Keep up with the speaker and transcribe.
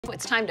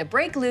It's time to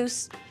break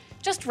loose,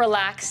 just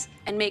relax,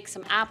 and make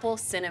some apple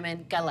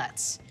cinnamon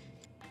galettes.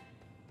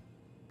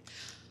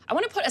 I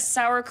want to put a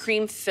sour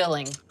cream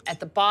filling at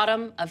the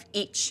bottom of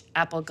each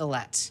apple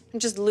galette. I'm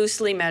just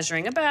loosely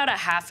measuring about a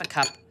half a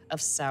cup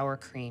of sour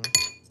cream.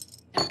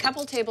 And a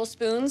couple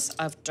tablespoons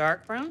of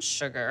dark brown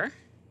sugar,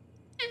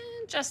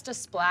 and just a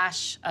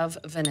splash of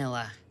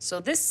vanilla. So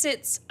this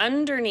sits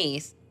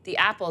underneath the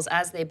apples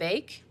as they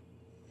bake.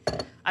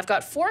 I've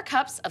got 4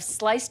 cups of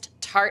sliced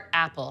tart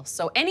apple.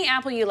 So any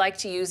apple you like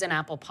to use in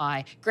apple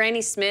pie,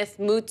 Granny Smith,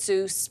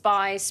 Mutsu,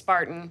 Spy,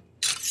 Spartan,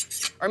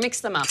 or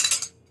mix them up.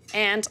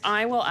 And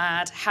I will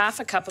add half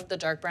a cup of the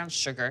dark brown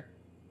sugar,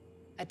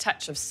 a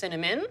touch of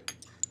cinnamon,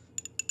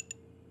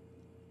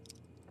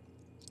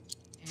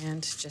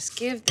 and just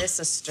give this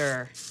a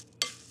stir.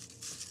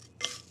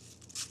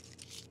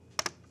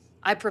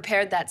 I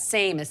prepared that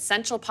same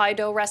essential pie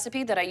dough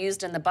recipe that I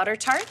used in the butter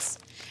tarts,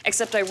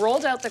 except I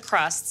rolled out the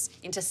crusts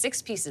into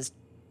 6 pieces.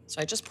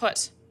 So I just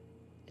put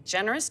a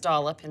generous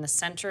dollop in the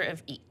center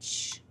of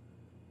each.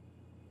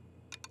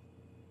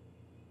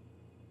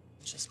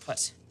 Just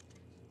put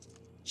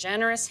a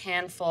generous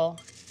handful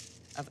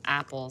of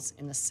apples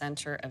in the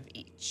center of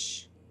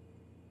each.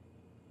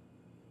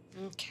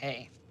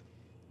 Okay,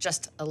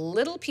 just a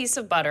little piece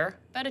of butter,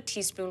 about a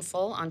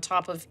teaspoonful on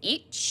top of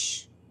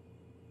each.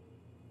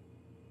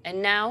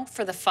 And now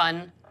for the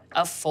fun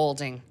of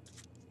folding.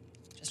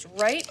 Just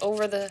right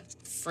over the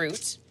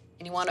fruit,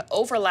 and you want to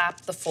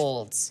overlap the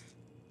folds.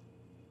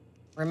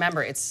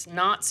 Remember, it's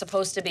not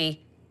supposed to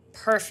be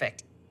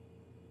perfect.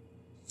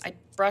 I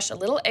brush a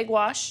little egg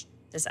wash.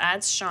 This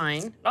adds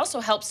shine. It also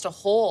helps to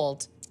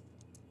hold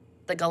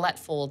the galette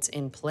folds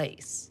in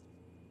place.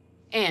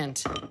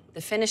 And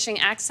the finishing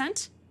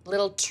accent, a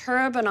little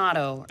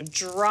turbinado,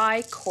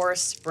 dry,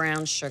 coarse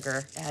brown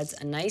sugar. Adds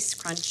a nice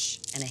crunch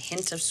and a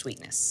hint of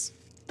sweetness.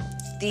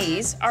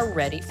 These are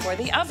ready for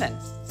the oven.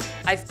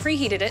 I've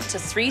preheated it to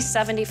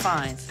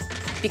 375.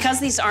 Because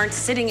these aren't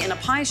sitting in a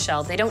pie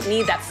shell, they don't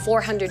need that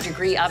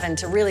 400-degree oven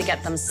to really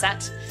get them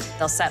set.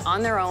 They'll set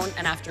on their own,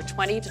 and after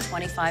 20 to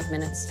 25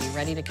 minutes, be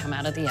ready to come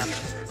out of the oven.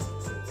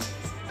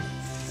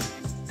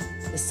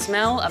 The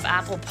smell of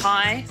apple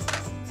pie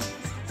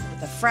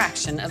with a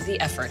fraction of the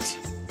effort.